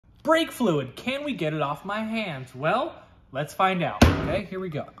Brake fluid, can we get it off my hands? Well, let's find out, okay? Here we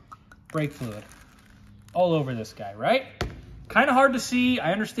go. Brake fluid. All over this guy, right? Kind of hard to see.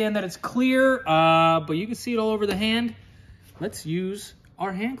 I understand that it's clear, but you can see it all over the hand. Let's use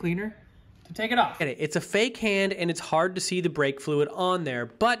our hand cleaner to take it off. It's a fake hand and it's hard to see the brake fluid on there,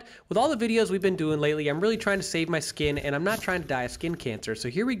 but with all the videos we've been doing lately, I'm really trying to save my skin and I'm not trying to die of skin cancer. So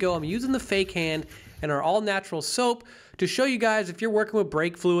here we go. I'm using the fake hand and our all-natural soap to show you guys, if you're working with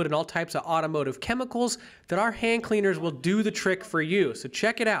brake fluid and all types of automotive chemicals, that our hand cleaners will do the trick for you. So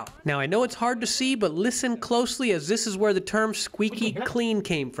check it out. Now, I know it's hard to see, but listen closely, as this is where the term squeaky clean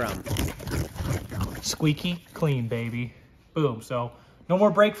came from. Squeaky clean, baby. Boom. So no more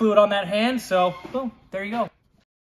brake fluid on that hand, so boom, there you go.